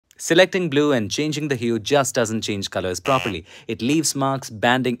Selecting blue and changing the hue just doesn't change colors properly. It leaves marks,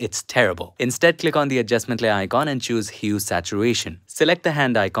 banding, it's terrible. Instead, click on the adjustment layer icon and choose Hue Saturation. Select the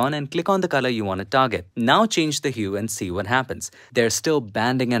hand icon and click on the color you want to target. Now change the hue and see what happens. There's still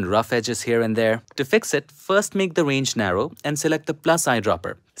banding and rough edges here and there. To fix it, first make the range narrow and select the plus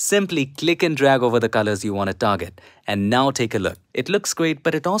eyedropper. Simply click and drag over the colors you want to target. And now take a look. It looks great,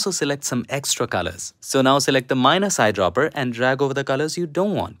 but it also selects some extra colors. So now select the minus eyedropper and drag over the colors you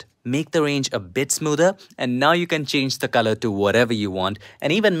don't want. Make the range a bit smoother, and now you can change the color to whatever you want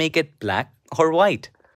and even make it black or white.